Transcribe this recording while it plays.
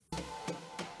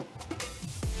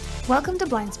Welcome to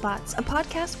Blind Spots, a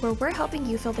podcast where we're helping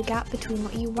you fill the gap between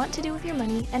what you want to do with your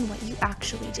money and what you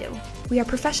actually do. We are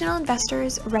professional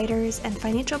investors, writers, and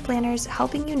financial planners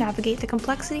helping you navigate the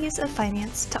complexities of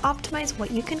finance to optimize what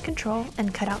you can control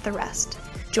and cut out the rest.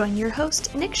 Join your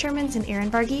host, Nick Shermans and Aaron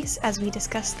Varghese, as we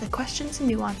discuss the questions and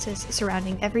nuances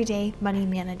surrounding everyday money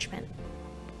management.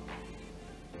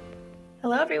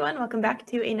 Hello, everyone. Welcome back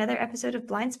to another episode of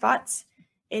Blind Spots.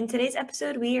 In today's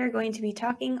episode, we are going to be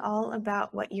talking all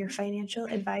about what your financial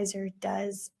advisor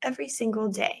does every single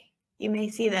day. You may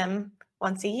see them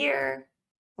once a year,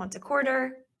 once a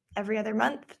quarter, every other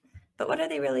month, but what are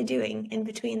they really doing in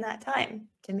between that time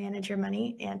to manage your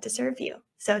money and to serve you?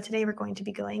 So today we're going to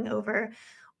be going over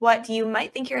what you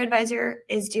might think your advisor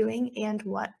is doing and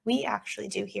what we actually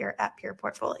do here at Pure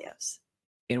Portfolios.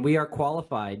 And we are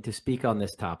qualified to speak on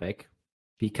this topic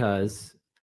because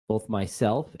both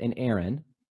myself and Aaron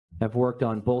have worked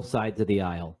on both sides of the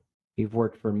aisle. We've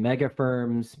worked for mega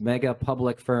firms, mega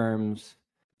public firms,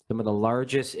 some of the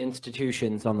largest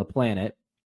institutions on the planet,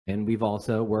 and we've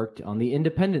also worked on the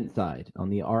independent side, on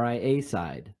the RIA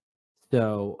side.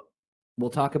 So we'll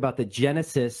talk about the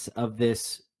genesis of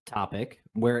this topic,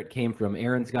 where it came from.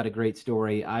 Aaron's got a great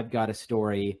story. I've got a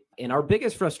story. And our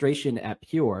biggest frustration at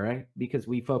Pure, because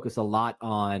we focus a lot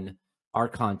on our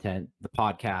content, the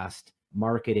podcast,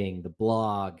 marketing, the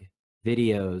blog,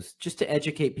 videos, just to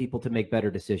educate people to make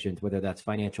better decisions, whether that's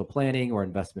financial planning or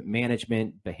investment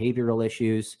management, behavioral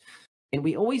issues. And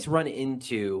we always run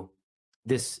into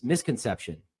this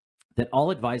misconception that all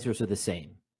advisors are the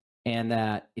same, and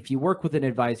that if you work with an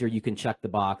advisor, you can check the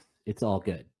box, it's all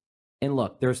good. And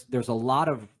look, there's a lot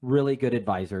of really good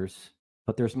advisors,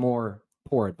 but there's more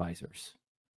poor advisors.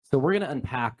 So we're going to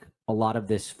unpack a lot of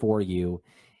this for you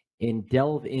and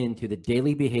delve into the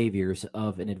daily behaviors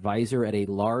of an advisor at a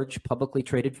large publicly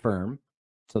traded firm.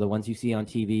 So the ones you see on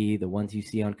TV, the ones you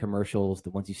see on commercials, the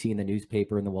ones you see in the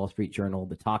newspaper, in the Wall Street Journal,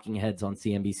 the talking heads on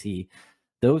CNBC,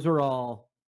 those are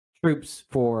all troops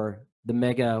for the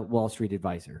mega Wall Street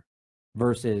advisor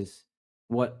versus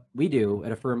what we do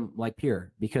at a firm like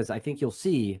Pure, because I think you'll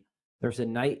see there's a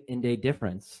night and day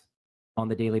difference on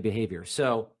the daily behavior.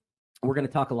 So we're going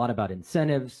to talk a lot about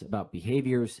incentives, about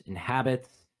behaviors and habits.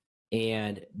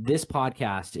 And this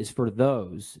podcast is for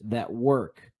those that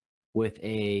work with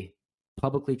a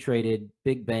publicly traded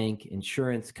big bank,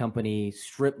 insurance company,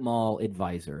 strip mall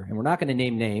advisor. And we're not going to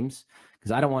name names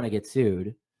because I don't want to get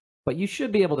sued, but you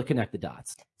should be able to connect the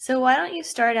dots. So why don't you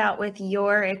start out with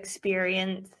your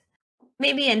experience,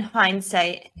 maybe in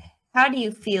hindsight, how do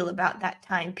you feel about that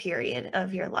time period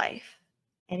of your life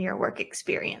and your work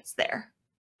experience there?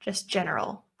 Just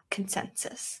general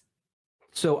consensus.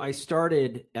 So I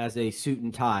started as a suit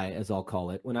and tie, as I'll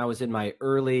call it, when I was in my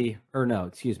in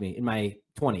my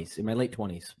 20s, in my late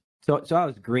 20s. So I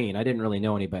was green. I didn't really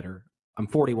know any better. I'm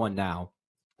 41 now.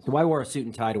 So I wore a suit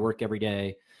and tie to work every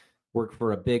day, worked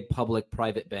for a big public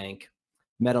private bank,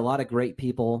 met a lot of great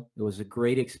people. It was a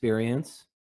great experience,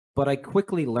 but I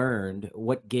quickly learned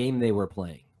what game they were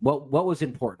playing, what was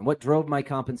important, what drove my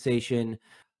compensation,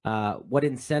 what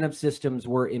incentive systems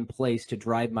were in place to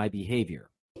drive my behavior.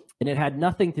 And it had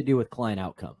nothing to do with client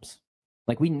outcomes.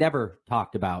 Like, we never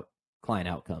talked about client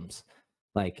outcomes.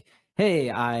 Like, hey,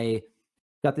 I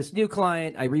got this new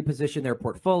client, I repositioned their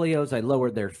portfolios, I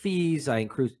lowered their fees, I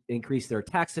increased their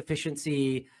tax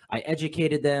efficiency, I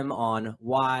educated them on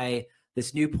why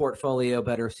this new portfolio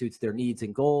better suits their needs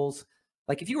and goals.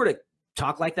 Like, if you were to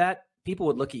talk like that, people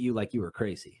would look at you like you were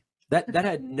crazy. That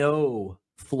had no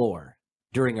floor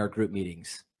during our group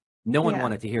meetings. No one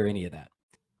wanted to hear any of that.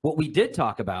 What we did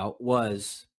talk about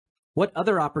was, what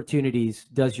other opportunities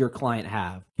does your client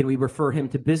have? Can we refer him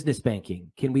to business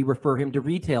banking? Can we refer him to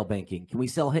retail banking? Can we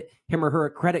sell him or her a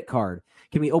credit card?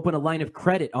 Can we open a line of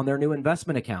credit on their new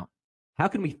investment account? How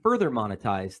can we further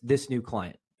monetize this new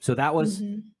client? So that was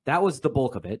the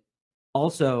bulk of it.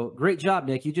 Also, great job,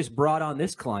 Nick. You just brought on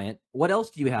this client. What else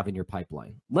do you have in your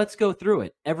pipeline? Let's go through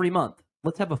it every month.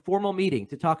 Let's have a formal meeting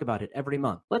to talk about it every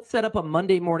month. Let's set up a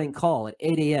Monday morning call at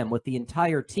 8 a.m. with the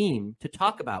entire team to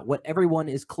talk about what everyone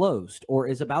is closed or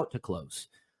is about to close.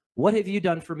 What have you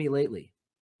done for me lately?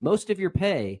 Most of your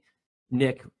pay,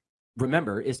 Nick,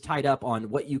 remember, is tied up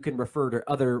on what you can refer to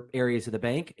other areas of the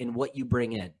bank and what you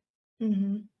bring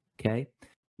in. Okay.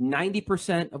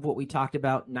 90% of what we talked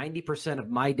about, 90%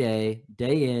 of my day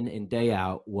in and day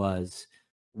out, was,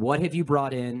 what have you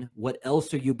brought in? What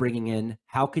else are you bringing in?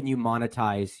 How can you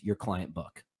monetize your client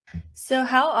book? So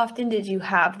how often did you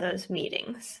have those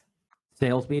meetings?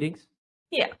 Sales meetings?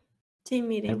 Yeah. Team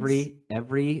meetings.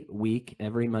 Every week,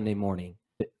 every Monday morning.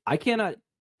 I cannot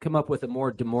come up with a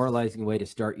more demoralizing way to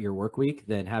start your work week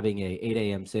than having a 8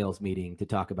 a.m. sales meeting to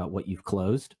talk about what you've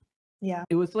closed. Yeah.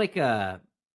 It was like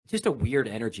just a weird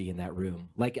energy in that room.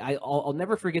 Like I'll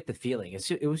never forget the feeling.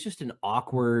 It was just an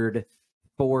awkward,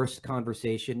 forced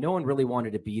conversation. No one really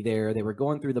wanted to be there. They were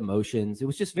going through the motions. It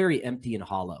was just very empty and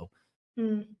hollow.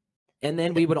 Mm. And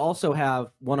then we would also have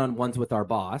one-on-ones with our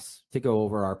boss to go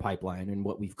over our pipeline and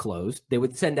what we've closed. They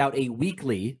would send out a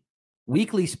weekly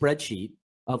spreadsheet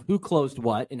of who closed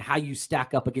what and how you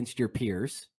stack up against your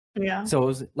peers. Yeah. So it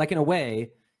was like, in a way,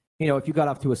 if you got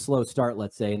off to a slow start,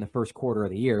 let's say in the first quarter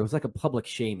of the year, it was like a public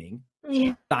shaming.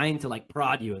 Yeah. Designed to like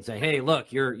prod you and say, hey,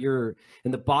 look, you're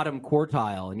in the bottom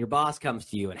quartile and your boss comes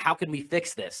to you and how can we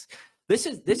fix this? This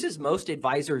is most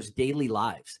advisors' daily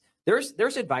lives.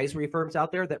 There's advisory firms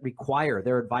out there that require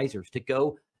their advisors to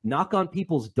go knock on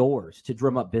people's doors to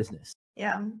drum up business.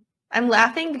 Yeah. I'm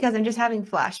laughing because I'm just having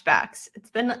flashbacks.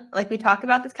 It's been like, we talk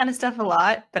about this kind of stuff a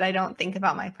lot, but I don't think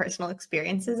about my personal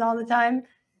experiences all the time.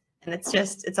 And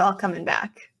it's all coming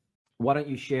back. Why don't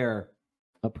you share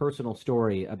a personal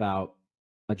story about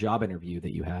a job interview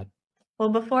that you had? Well,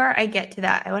 before I get to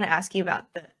that, I want to ask you about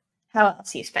how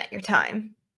else you spent your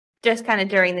time, just kind of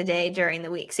during the day, during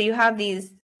the week. So you have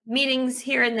these meetings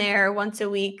here and there once a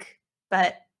week,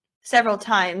 but several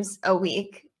times a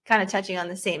week, kind of touching on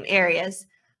the same areas.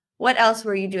 What else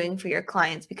were you doing for your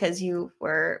clients? Because you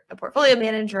were a portfolio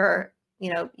manager,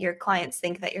 your clients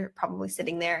think that you're probably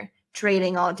sitting there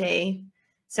trading all day.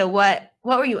 So what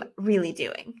were you really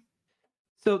doing?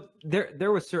 So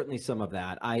there was certainly some of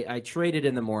that. I traded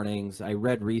in the mornings. I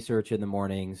read research in the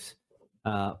mornings,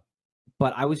 but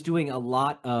I was doing a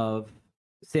lot of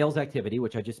sales activity,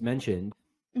 which I just mentioned.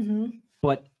 Mm-hmm.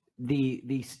 But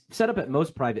the setup at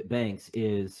most private banks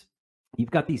is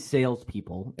you've got these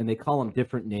salespeople, and they call them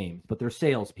different names, but they're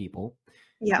salespeople.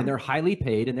 Yeah. And they're highly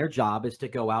paid, and their job is to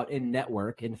go out and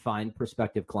network and find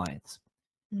prospective clients.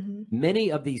 Mm-hmm.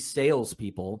 Many of these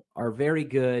salespeople are very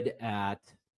good at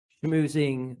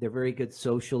schmoozing. They're very good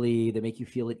socially. They make you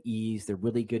feel at ease. They're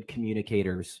really good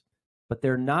communicators, but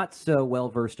they're not so well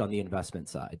versed on the investment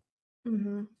side.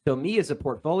 Mm-hmm. So me as a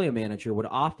portfolio manager would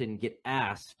often get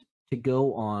asked to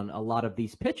go on a lot of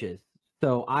these pitches.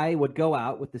 So I would go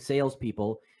out with the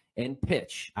salespeople and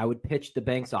pitch. I would pitch the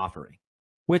bank's offering,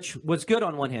 which was good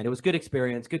on one hand. It was good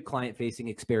experience, good client-facing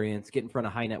experience, get in front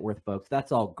of high net worth folks.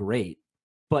 That's all great.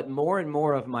 But more and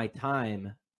more of my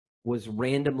time was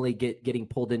randomly getting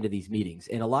pulled into these meetings.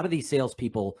 And a lot of these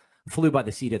salespeople flew by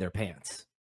the seat of their pants,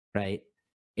 right?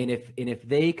 And if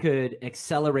they could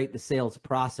accelerate the sales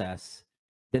process,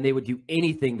 then they would do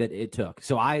anything that it took.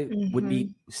 So I would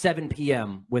meet 7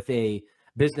 p.m. with a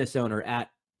business owner at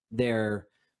their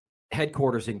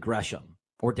headquarters in Gresham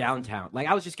or downtown. Like,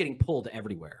 I was just getting pulled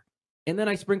everywhere. And then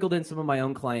I sprinkled in some of my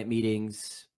own client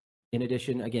meetings, in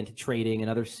addition, again, to trading and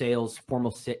other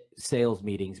formal sales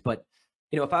meetings. But,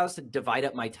 if I was to divide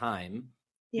up my time,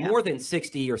 more than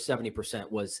 60 or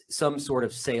 70% was some sort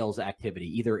of sales activity,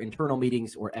 either internal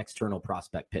meetings or external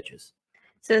prospect pitches.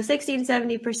 So 60 to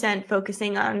 70%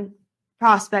 focusing on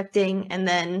prospecting, and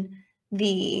then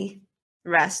the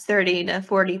rest, 30 to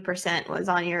 40%, was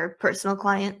on your personal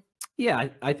client? Yeah,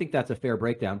 I think that's a fair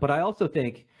breakdown. But I also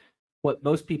think what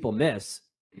most people miss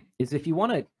is, if you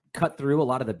want to cut through a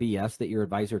lot of the BS that your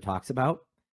advisor talks about,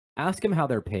 ask them how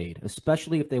they're paid,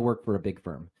 especially if they work for a big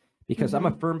firm. Because I'm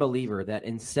a firm believer that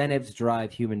incentives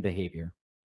drive human behavior.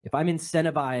 If I'm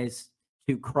incentivized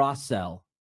to cross-sell,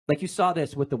 like you saw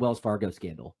this with the Wells Fargo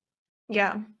scandal.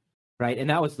 Yeah. Right? And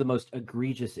that was the most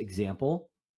egregious example.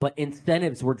 But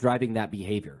incentives were driving that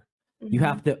behavior. You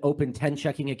have to open 10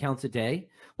 checking accounts a day.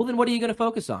 Well, then what are you going to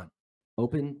focus on?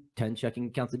 Open 10 checking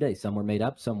accounts a day. Some were made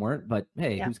up, some weren't. But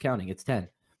hey, who's counting? It's 10.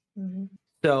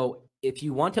 So if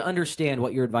you want to understand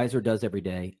what your advisor does every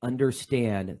day,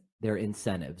 understand their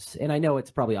incentives. And I know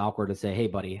it's probably awkward to say, hey,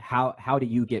 buddy, how do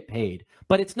you get paid?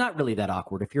 But it's not really that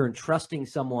awkward. If you're entrusting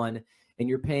someone and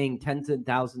you're paying tens of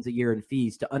thousands a year in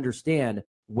fees, to understand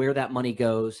where that money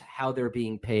goes, how they're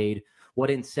being paid, what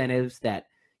incentives that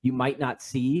you might not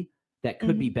see that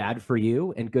could be bad for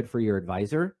you and good for your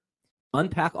advisor.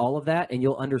 Unpack all of that, and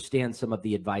you'll understand some of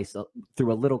the advice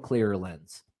through a little clearer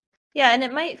lens. Yeah, and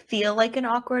it might feel like an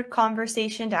awkward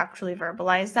conversation to actually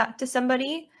verbalize that to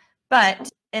somebody, but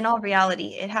in all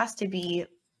reality, it has to be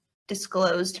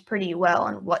disclosed pretty well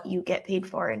on what you get paid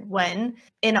for and when.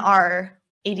 In our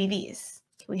ADVs,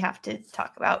 we have to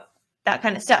talk about that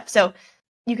kind of stuff. So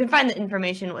you can find the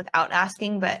information without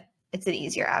asking, but it's an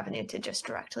easier avenue to just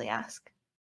directly ask.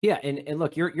 Yeah, and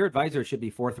look, your advisor should be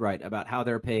forthright about how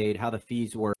they're paid, how the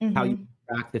fees work, how you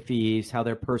track the fees, how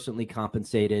they're personally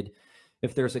compensated.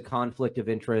 if there's a conflict of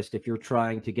interest, if you're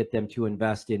trying to get them to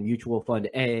invest in mutual fund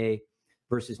A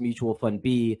versus mutual fund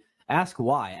B, ask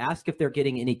why. Ask if they're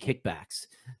getting any kickbacks.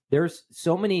 There's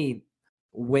so many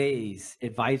ways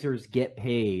advisors get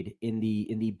paid in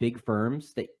the big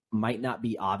firms that might not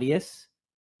be obvious.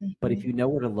 But if you know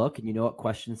where to look and you know what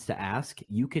questions to ask,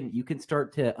 you can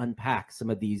start to unpack some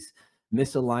of these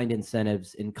misaligned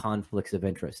incentives and conflicts of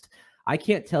interest. I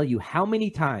can't tell you how many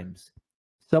times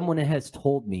someone has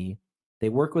told me they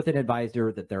work with an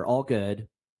advisor, that they're all good,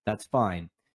 that's fine.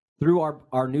 Through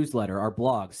our newsletter, our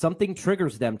blog, something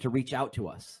triggers them to reach out to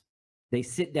us. They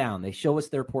sit down, they show us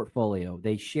their portfolio,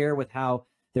 they share with how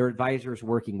their advisor is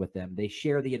working with them, they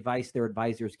share the advice their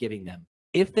advisor is giving them.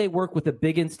 If they work with a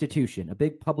big institution, a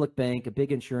big public bank, a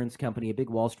big insurance company, a big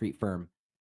Wall Street firm,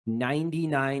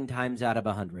 99 times out of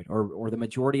 100, or the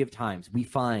majority of times, we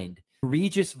find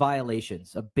egregious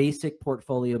violations of basic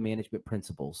portfolio management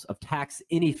principles, of tax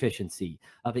inefficiency,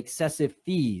 of excessive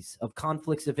fees, of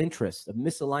conflicts of interest, of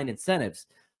misaligned incentives.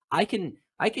 I can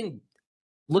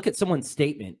look at someone's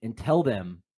statement and tell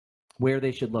them where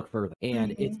they should look further.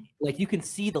 And it's like you can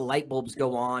see the light bulbs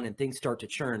go on and things start to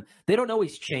churn. They don't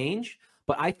always change,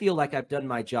 but I feel like I've done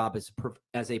my job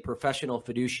as a professional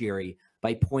fiduciary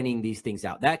by pointing these things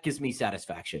out. That gives me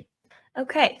satisfaction.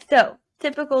 Okay, so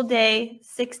typical day,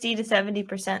 60 to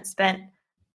 70% spent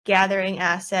gathering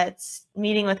assets,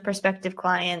 meeting with prospective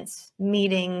clients,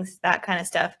 meetings, that kind of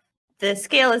stuff. The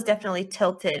scale is definitely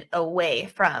tilted away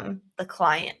from the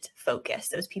client focus.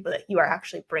 Those people that you are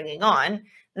actually bringing on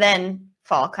then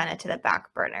fall kind of to the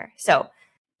back burner. So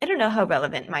I don't know how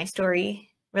relevant my story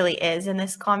really is in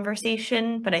this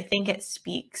conversation, but I think it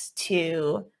speaks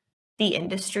to the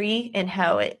industry and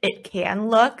how it can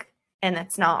look, and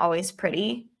that's not always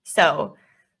pretty. So,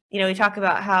 we talk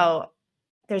about how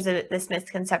there's this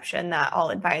misconception that all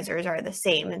advisors are the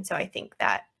same. And so I think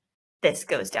that this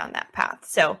goes down that path.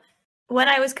 So when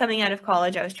I was coming out of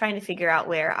college, I was trying to figure out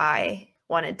where I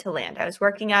wanted to land. I was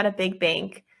working at a big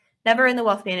bank, never in the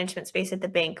wealth management space at the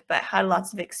bank, but had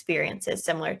lots of experiences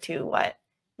similar to what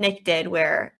Nick did,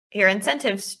 where your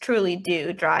incentives truly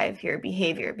do drive your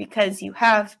behavior because you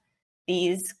have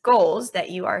these goals that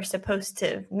you are supposed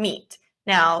to meet.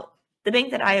 Now, the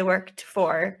bank that I worked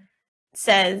for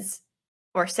said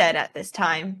at this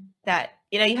time that,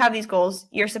 you have these goals,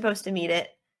 you're supposed to meet it.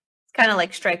 It's kind of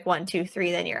like strike 1, 2,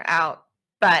 3, then you're out.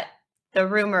 But the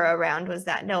rumor around was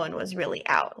that no one was really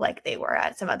out like they were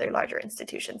at some other larger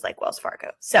institutions like Wells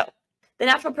Fargo. So the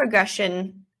natural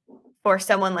progression for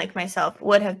someone like myself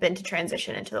would have been to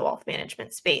transition into the wealth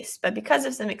management space. But because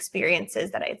of some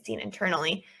experiences that I had seen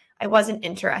internally, I wasn't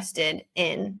interested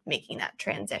in making that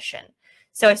transition.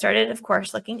 So I started, of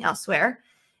course, looking elsewhere.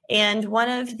 And one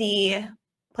of the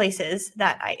places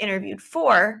that I interviewed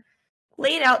for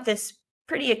laid out this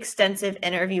pretty extensive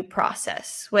interview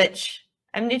process, which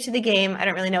I'm new to the game. I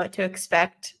don't really know what to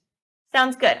expect.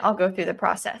 Sounds good. I'll go through the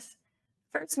process.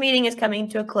 First meeting is coming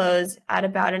to a close at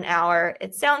about an hour.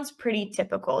 It sounds pretty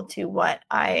typical to what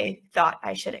I thought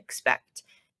I should expect.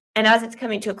 And as it's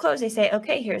coming to a close, they say,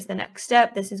 okay, here's the next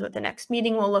step. This is what the next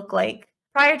meeting will look like.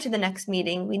 Prior to the next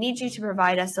meeting, we need you to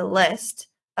provide us a list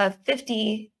of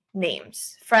 50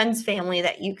 names, friends, family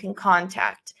that you can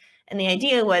contact. And the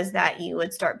idea was that you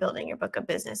would start building your book of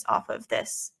business off of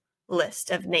this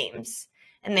list of names.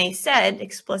 And they said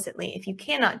explicitly, if you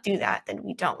cannot do that, then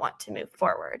we don't want to move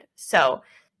forward. So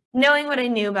knowing what I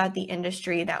knew about the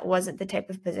industry, that wasn't the type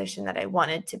of position that I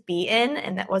wanted to be in,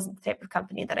 and that wasn't the type of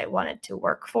company that I wanted to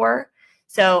work for.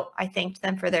 So I thanked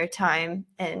them for their time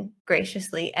and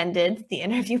graciously ended the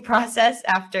interview process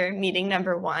after meeting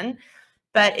number 1.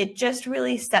 But it just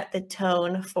really set the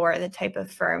tone for the type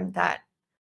of firm that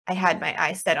I had my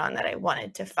eyes set on that I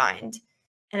wanted to find.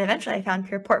 And eventually I found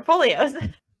Pure Portfolios,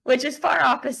 which is far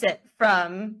opposite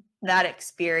from that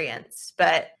experience.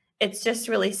 But it's just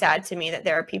really sad to me that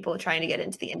there are people trying to get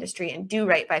into the industry and do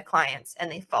right by clients, and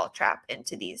they fall trap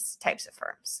into these types of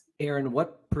firms. Aaron,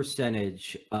 what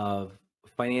percentage of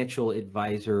financial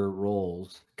advisor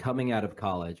roles coming out of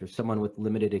college or someone with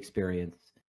limited experience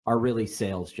are really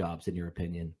sales jobs, in your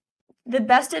opinion? The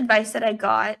best advice that I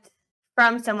got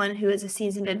from someone who is a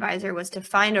seasoned advisor was to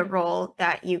find a role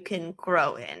that you can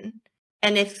grow in.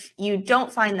 And if you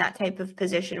don't find that type of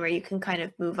position where you can kind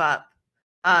of move up,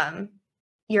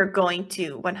 you're going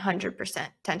to 100%,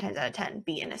 10 times out of 10,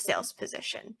 be in a sales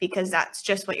position, because that's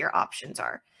just what your options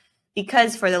are.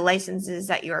 Because for the licenses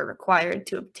that you are required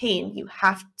to obtain, you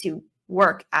have to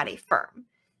work at a firm.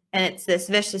 And it's this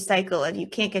vicious cycle of you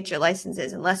can't get your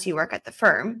licenses unless you work at the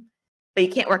firm, but you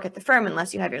can't work at the firm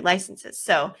unless you have your licenses.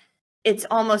 So it's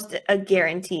almost a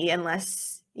guarantee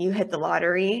unless you hit the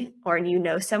lottery or you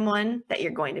know someone that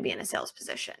you're going to be in a sales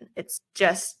position. It's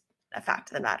just a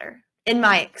fact of the matter, in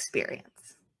my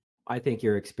experience. I think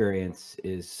your experience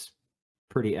is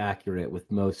pretty accurate with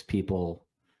most people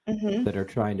that are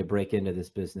trying to break into this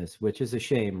business, which is a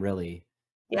shame, really.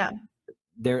 Yeah.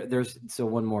 So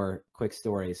one more quick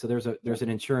story. So there's an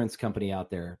insurance company out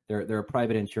there. They're a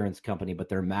private insurance company, but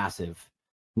they're massive.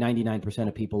 99%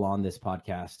 of people on this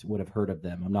podcast would have heard of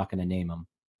them. I'm not going to name them.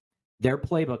 Their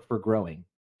playbook for growing,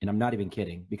 and I'm not even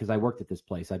kidding because I worked at this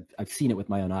place. I've seen it with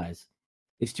my own eyes,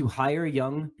 is to hire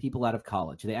young people out of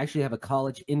college. They actually have a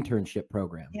college internship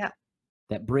program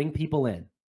that bring people in.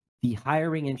 The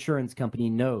hiring insurance company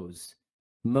knows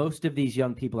most of these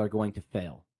young people are going to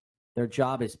fail. Their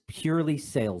job is purely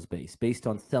sales-based, based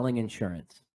on selling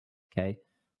insurance, okay?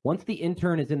 Once the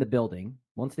intern is in the building,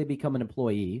 once they become an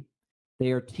employee,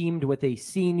 they are teamed with a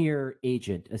senior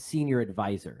agent, a senior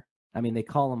advisor. I mean, they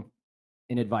call them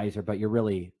an advisor, but you're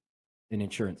really an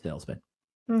insurance salesman,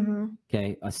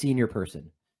 okay? A senior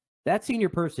person. That senior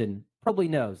person probably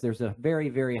knows there's a very,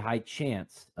 very high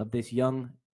chance of this young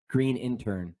green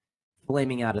intern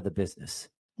flaming out of the business.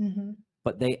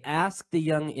 But they ask the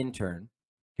young intern,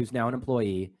 who's now an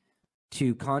employee,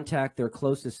 to contact their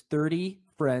closest 30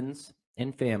 friends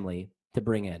and family to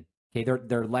bring in. Okay,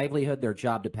 their livelihood, their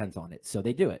job depends on it. So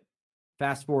they do it.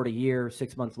 Fast forward a year,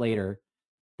 6 months later,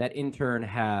 that intern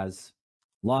has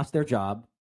lost their job.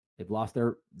 They've lost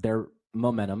their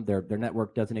momentum. Their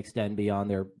network doesn't extend beyond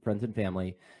their friends and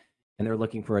family, and they're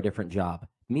looking for a different job.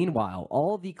 Meanwhile,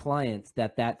 all the clients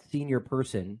that senior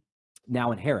person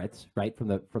now inherits, right, from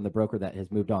the broker that has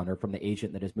moved on or from the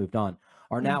agent that has moved on,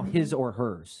 are now his or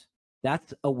hers.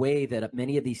 That's a way that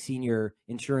many of these senior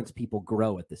insurance people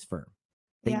grow at this firm.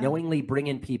 They knowingly bring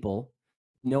in people,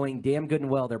 knowing damn good and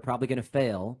well they're probably going to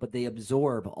fail, but they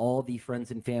absorb all the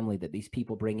friends and family that these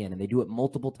people bring in, and they do it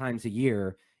multiple times a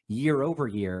year, year over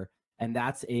year, and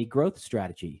that's a growth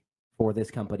strategy for this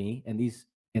company and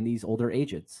these older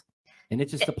agents. And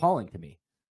it's just appalling to me.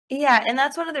 Yeah, and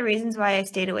that's one of the reasons why I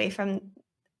stayed away from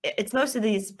it's most of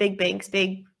these big banks,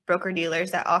 big broker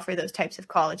dealers that offer those types of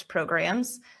college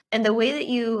programs. And the way that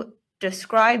you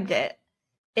described it,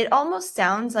 it almost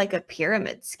sounds like a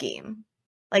pyramid scheme.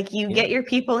 Like you get your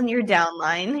people in your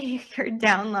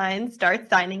downline starts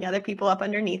signing other people up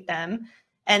underneath them.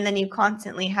 And then you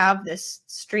constantly have this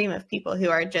stream of people who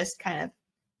are just kind of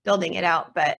building it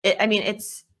out. But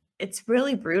it's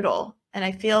really brutal. And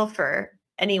I feel for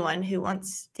anyone who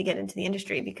wants to get into the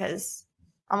industry because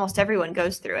almost everyone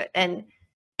goes through it. And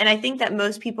I think that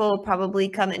most people probably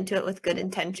come into it with good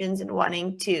intentions and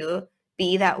wanting to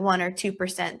be that 1 or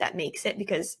 2% that makes it,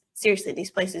 because seriously, these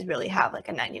places really have like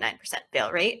a 99%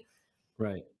 fail rate.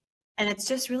 Right. And it's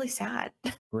just really sad.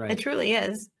 Right. It truly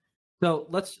is. So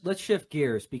let's shift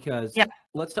gears because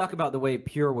let's talk about the way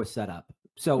Pure was set up.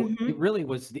 So it really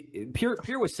was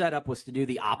Pure was set up was to do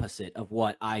the opposite of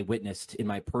what I witnessed in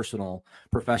my personal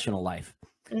professional life,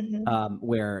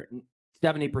 where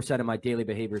 70% of my daily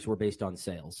behaviors were based on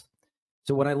sales.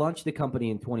 So when I launched the company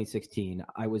in 2016,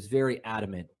 I was very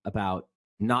adamant about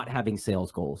not having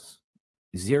sales goals,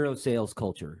 zero sales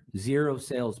culture, zero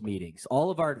sales meetings. All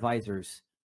of our advisors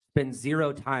spend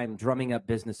zero time drumming up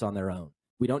business on their own.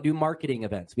 We don't do marketing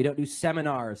events. We don't do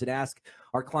seminars and ask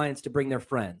our clients to bring their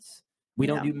friends. We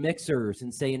don't do mixers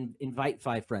and say invite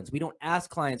 5 friends. We don't ask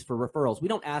clients for referrals. We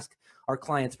don't ask our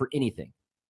clients for anything.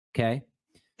 Okay.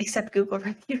 Except Google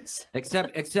reviews.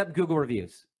 except Google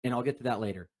reviews. And I'll get to that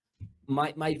later.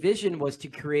 My vision was to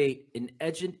create an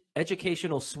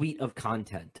educational suite of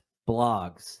content,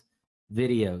 blogs,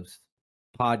 videos,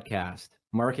 podcasts,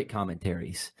 market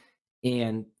commentaries,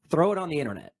 and throw it on the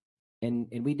internet. And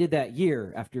we did that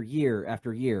year after year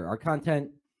after year. Our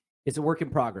content is a work in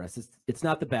progress. It's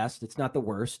not the best. It's not the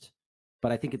worst,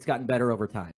 but I think it's gotten better over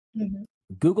time.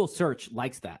 Google search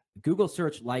likes that. Google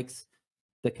search likes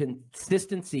the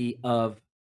consistency of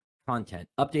content,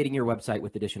 updating your website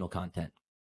with additional content.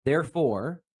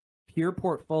 Therefore, Pure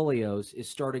Portfolios is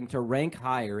starting to rank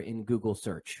higher in Google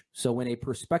search. So when a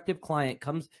prospective client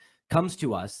comes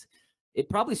to us, it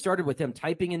probably started with them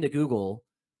typing into Google,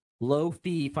 low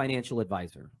fee financial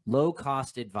advisor, low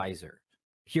cost advisor.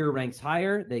 Pure ranks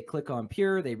higher. They click on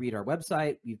Pure. They read our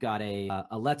website. We've got a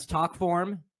Let's Talk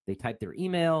form. They type their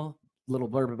email, little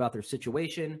blurb about their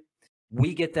situation.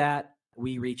 We get that.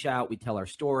 We reach out. We tell our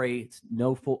story. It's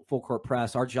no full court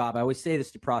press. Our job, I always say this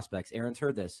to prospects. Aaron's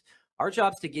heard this. Our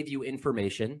job is to give you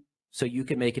information so you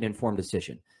can make an informed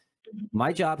decision.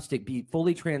 My job is to be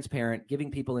fully transparent, giving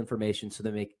people information so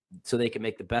they can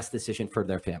make the best decision for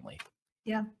their family.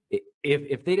 Yeah.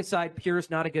 If they decide Pure is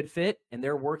not a good fit and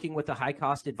they're working with a high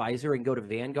cost advisor and go to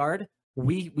Vanguard,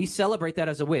 we celebrate that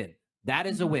as a win. That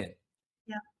is a win.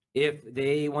 Yeah. If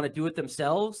they want to do it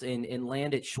themselves and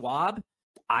land at Schwab,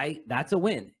 that's a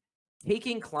win.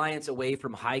 Taking clients away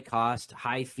from high cost,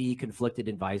 high fee conflicted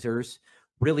advisors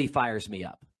really fires me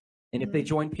up. And if they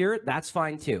join Pure, that's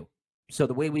fine too. So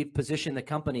the way we've positioned the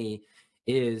company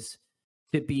is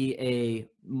to be a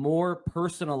more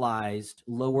personalized,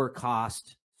 lower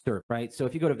cost service, right? So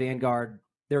if you go to Vanguard,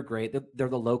 they're great. They're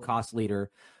the low cost leader,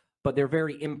 but they're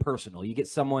very impersonal. You get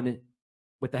someone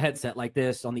with a headset like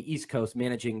this on the East Coast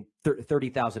managing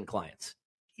 30,000 clients.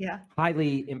 Yeah.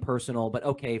 Highly impersonal, but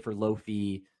okay for low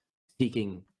fee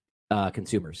seeking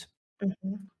consumers.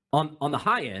 On the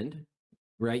high end,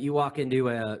 right? You walk into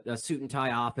a suit and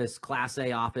tie office, class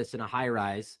A office in a high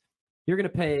rise, you're going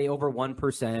to pay over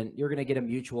 1%. You're going to get a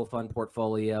mutual fund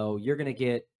portfolio. You're going to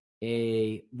get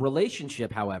a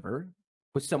relationship, however,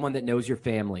 with someone that knows your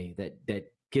family,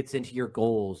 that gets into your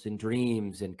goals and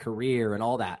dreams and career and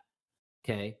all that.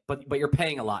 Okay. But you're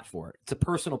paying a lot for it. It's a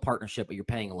personal partnership, but you're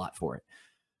paying a lot for it.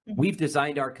 We've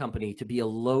designed our company to be a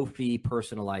low fee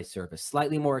personalized service,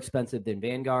 slightly more expensive than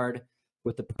Vanguard,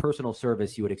 with the personal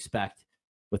service you would expect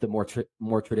with a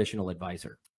more traditional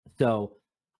advisor. So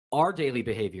our daily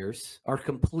behaviors are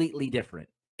completely different.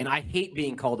 And I hate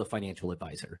being called a financial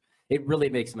advisor. It really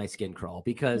makes my skin crawl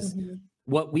because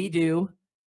what we do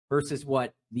versus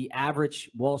what the average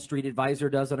Wall Street advisor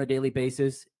does on a daily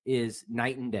basis is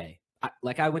night and day.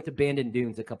 I went to Bandon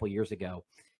Dunes a couple years ago,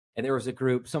 and there was a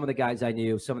group, some of the guys I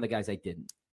knew, some of the guys I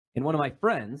didn't. And one of my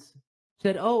friends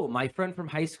said, "Oh, my friend from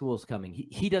high school is coming.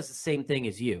 He does the same thing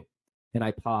as you." And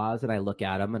I pause and I look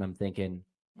at him and I'm thinking,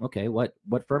 okay, what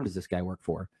firm does this guy work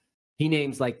for? He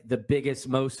names like the biggest,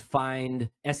 most fined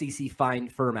SEC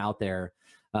fined firm out there.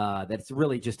 That's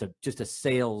really just a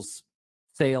sales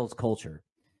culture.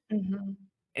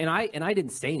 And I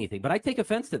didn't say anything, but I take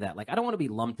offense to that. Like, I don't want to be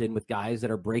lumped in with guys that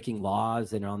are breaking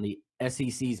laws and on the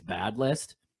SEC's bad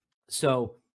list.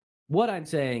 So what I'm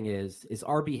saying is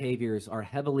our behaviors are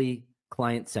heavily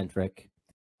client centric.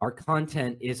 Our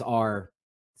content is our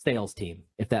sales team,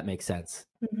 if that makes sense.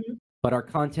 But our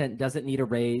content doesn't need a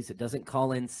raise. It doesn't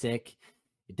call in sick.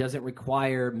 It doesn't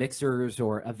require mixers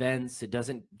or events. It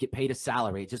doesn't get paid a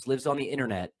salary. It just lives on the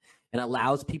internet and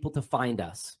allows people to find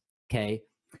us. Okay.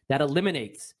 That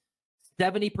eliminates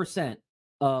 70%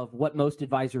 of what most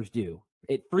advisors do.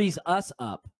 It frees us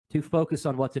up to focus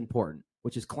on what's important,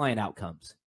 which is client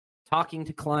outcomes, talking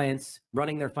to clients,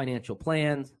 running their financial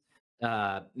plans,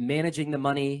 managing the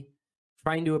money,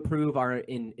 trying to improve our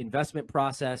investment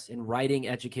process, and writing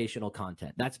educational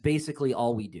content. That's basically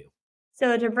all we do.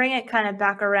 So to bring it kind of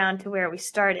back around to where we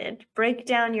started, break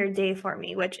down your day for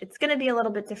me, which it's going to be a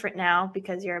little bit different now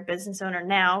because you're a business owner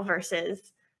now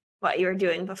versus what you were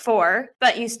doing before,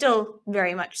 but you still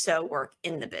very much so work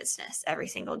in the business every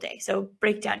single day. So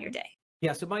break down your day.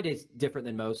 Yeah, so my day's different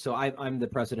than most. So I'm the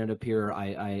president of Pure.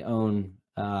 I own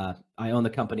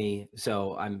the company.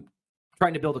 So I'm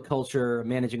trying to build a culture,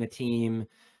 managing a team,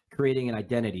 creating an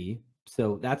identity.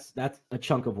 So that's a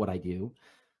chunk of what I do.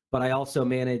 But I also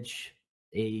manage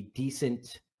a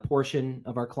decent portion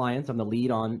of our clients. I'm the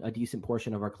lead on a decent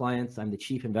portion of our clients. I'm the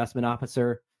chief investment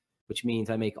officer, which means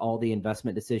I make all the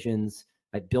investment decisions.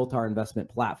 I built our investment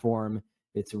platform.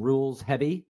 It's rules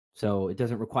heavy. So it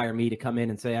doesn't require me to come in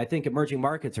and say, I think emerging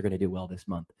markets are going to do well this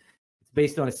month. It's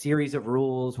based on a series of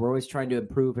rules. We're always trying to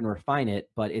improve and refine it,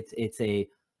 but it's a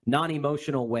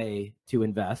non-emotional way to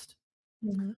invest.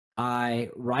 I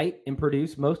write and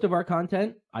produce most of our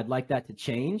content. I'd like that to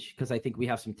change because I think we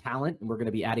have some talent and we're going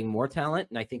to be adding more talent.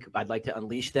 And I think I'd like to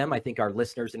unleash them. I think our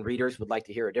listeners and readers would like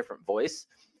to hear a different voice.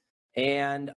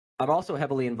 And I'm also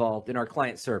heavily involved in our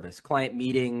client service, client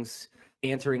meetings,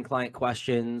 answering client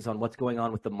questions on what's going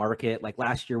on with the market. Like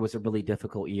last year was a really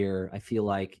difficult year. I feel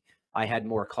like I had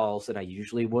more calls than I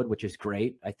usually would, which is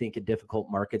great. I think in difficult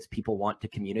markets, people want to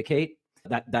communicate.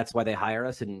 That's why they hire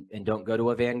us and don't go to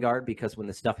a Vanguard, because when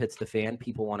the stuff hits the fan,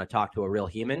 people want to talk to a real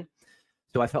human.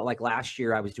 So I felt like last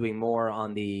year I was doing more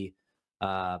on the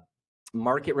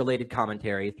market-related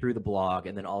commentary through the blog,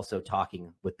 and then also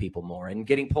talking with people more and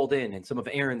getting pulled in some of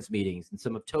Aaron's meetings and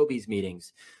some of Toby's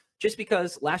meetings, just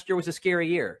because last year was a scary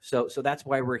year. So that's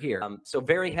why we're here. So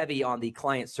very heavy on the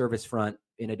client service front,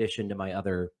 in addition to my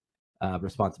other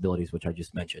responsibilities, which I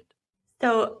just mentioned.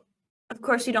 So, of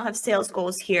course, you don't have sales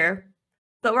goals here,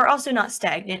 but we're also not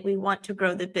stagnant. We want to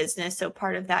grow the business. So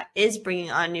part of that is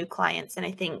bringing on new clients. And I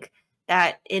think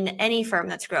that in any firm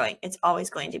that's growing, it's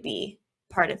always going to be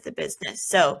part of the business.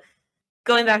 So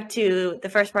going back to the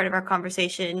first part of our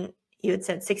conversation, you had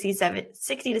said 60 to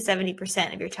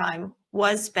 70% of your time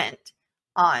was spent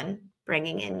on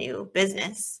bringing in new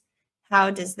business. How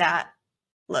does that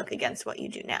look against what you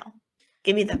do now?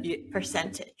 Give me the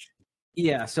percentage.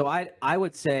 Yeah. So I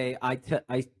would say I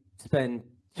spend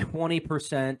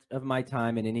 20% of my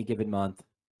time in any given month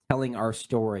telling our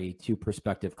story to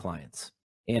prospective clients.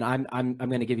 And I'm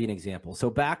going to give you an example. So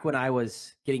back when I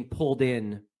was getting pulled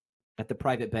in at the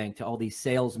private bank to all these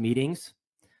sales meetings,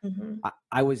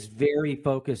 I was very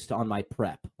focused on my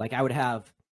prep. Like I would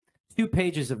have 2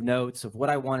 pages of notes of what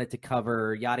I wanted to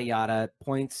cover, yada, yada,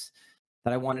 points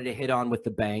that I wanted to hit on with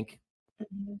the bank.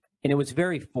 And it was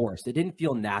very forced. It didn't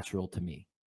feel natural to me.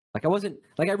 Like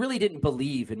I really didn't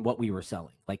believe in what we were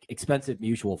selling, like expensive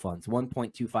mutual funds,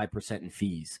 1.25% in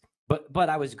fees. But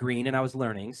I was green and I was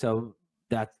learning. So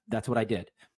that's what I did.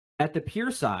 At the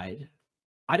peer side,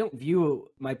 I don't view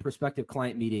my prospective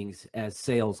client meetings as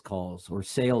sales calls or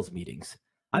sales meetings.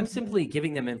 I'm simply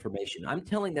giving them information. I'm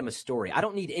telling them a story. I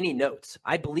don't need any notes.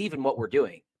 I believe in what we're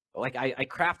doing. Like I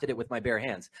crafted it with my bare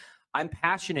hands. I'm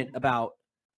passionate about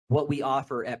what we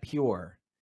offer at Pure,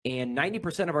 and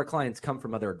 90% of our clients come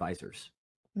from other advisors.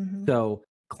 So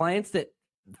clients that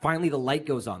finally the light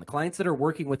goes on, the clients that are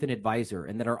working with an advisor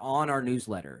and that are on our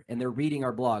newsletter and they're reading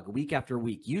our blog week after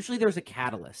week, usually there's a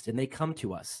catalyst and they come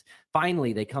to us.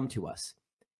 Finally, they come to us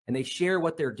and they share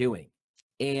what they're doing.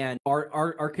 And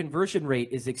our conversion rate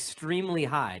is extremely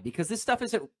high because this stuff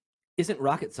isn't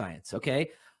rocket science.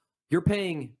 Okay. You're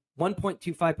paying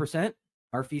 1.25%.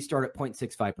 Our fees start at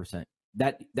 0.65%.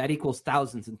 That equals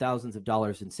thousands and thousands of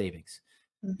dollars in savings.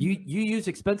 You use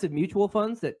expensive mutual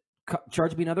funds that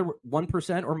charge me another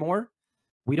 1% or more.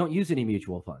 We don't use any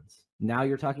mutual funds. Now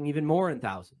you're talking even more in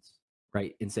thousands,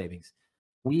 right, in savings.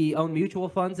 We own mutual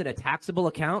funds in a taxable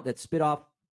account that spit off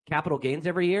capital gains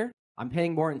every year. I'm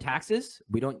paying more in taxes.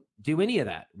 We don't do any of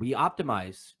that. We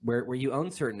optimize where you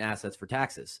own certain assets for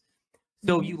taxes.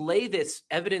 So you lay this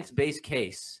evidence-based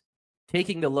case,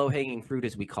 taking the low-hanging fruit,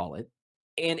 as we call it,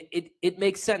 and it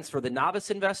makes sense for the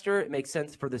novice investor. It makes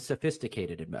sense for the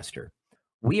sophisticated investor.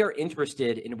 We are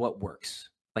interested in what works.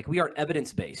 Like we are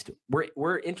evidence-based.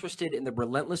 We're interested in the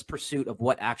relentless pursuit of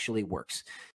what actually works.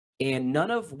 And none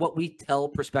of what we tell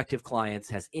prospective clients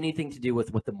has anything to do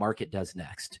with what the market does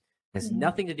next. It has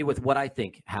nothing to do with what I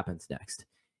think happens next.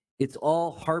 It's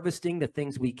all harvesting the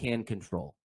things we can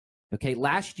control. Okay,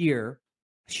 last year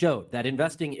showed that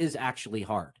investing is actually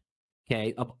hard.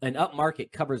 Okay, an up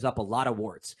market covers up a lot of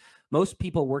warts. Most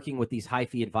people working with these high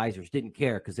fee advisors didn't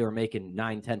care because they were making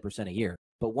 9, 10% a year.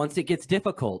 But once it gets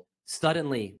difficult,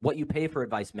 suddenly what you pay for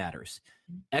advice matters.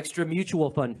 Extra mutual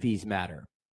fund fees matter.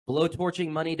 Blowtorching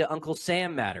money to Uncle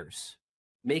Sam matters.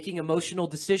 Making emotional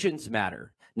decisions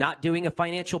matter. Not doing a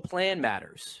financial plan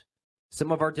matters.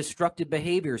 Some of our destructive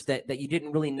behaviors that you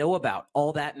didn't really know about,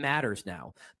 all that matters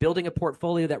now. Building a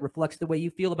portfolio that reflects the way you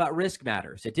feel about risk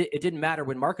matters. It didn't matter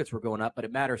when markets were going up, but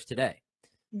it matters today.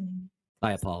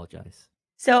 I apologize.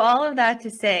 So all of that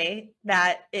to say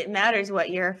that it matters what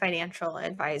your financial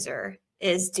advisor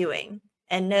is doing,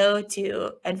 and no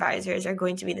two advisors are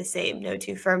going to be the same. No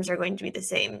two firms are going to be the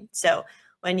same. So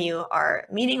when you are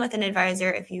meeting with an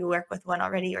advisor, if you work with one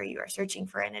already or you are searching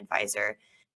for an advisor,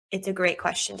 it's a great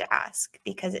question to ask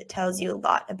because it tells you a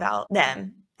lot about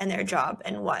them and their job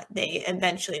and what they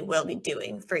eventually will be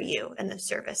doing for you and the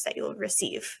service that you'll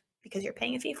receive because you're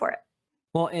paying a fee for it.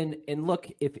 Well, and look,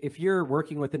 if you're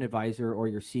working with an advisor or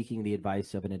you're seeking the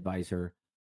advice of an advisor,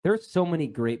 there's so many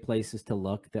great places to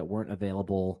look that weren't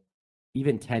available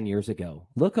even 10 years ago.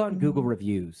 Look on Google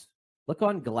reviews. Look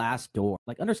on Glassdoor.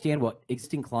 Like understand what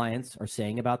existing clients are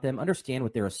saying about them. Understand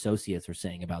what their associates are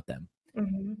saying about them.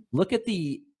 Look at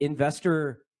the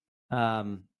investor.gov,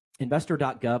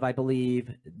 I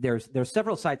believe. There's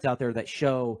several sites out there that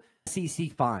show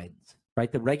SEC fines,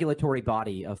 right? The regulatory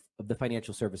body of the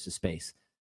financial services space.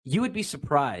 You would be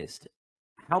surprised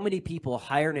how many people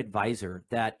hire an advisor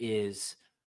that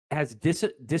has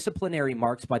disciplinary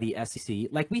marks by the SEC.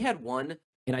 Like we had one,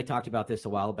 and I talked about this a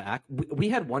while back. We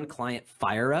had one client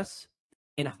fire us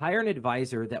and hire an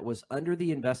advisor that was under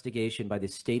the investigation by the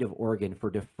state of Oregon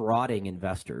for defrauding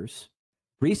investors.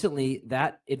 Recently,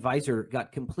 that advisor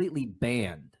got completely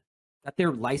banned, got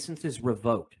their licenses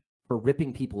revoked for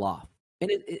ripping people off. And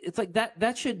it's like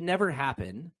that should never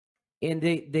happen. And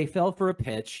they fell for a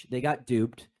pitch, they got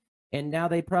duped, and now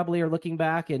they probably are looking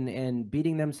back and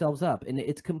beating themselves up. And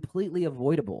it's completely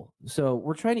avoidable. So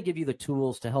we're trying to give you the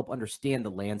tools to help understand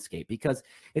the landscape because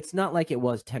it's not like it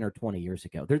was 10 or 20 years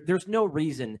ago. There's no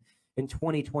reason in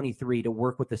 2023 to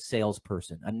work with a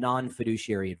salesperson, a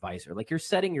non-fiduciary advisor. Like you're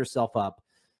setting yourself up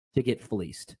to get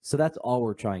fleeced. So that's all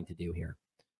we're trying to do here.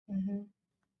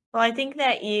 Well, I think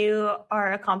that you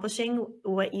are accomplishing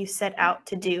what you set out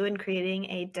to do in creating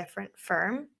a different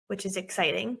firm, which is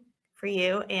exciting for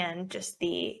you and just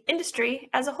the industry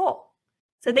as a whole.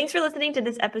 So thanks for listening to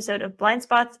this episode of Blind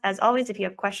Spots. As always, if you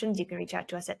have questions, you can reach out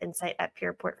to us at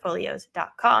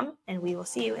insight@pureportfolios.com, and we will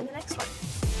see you in the next one.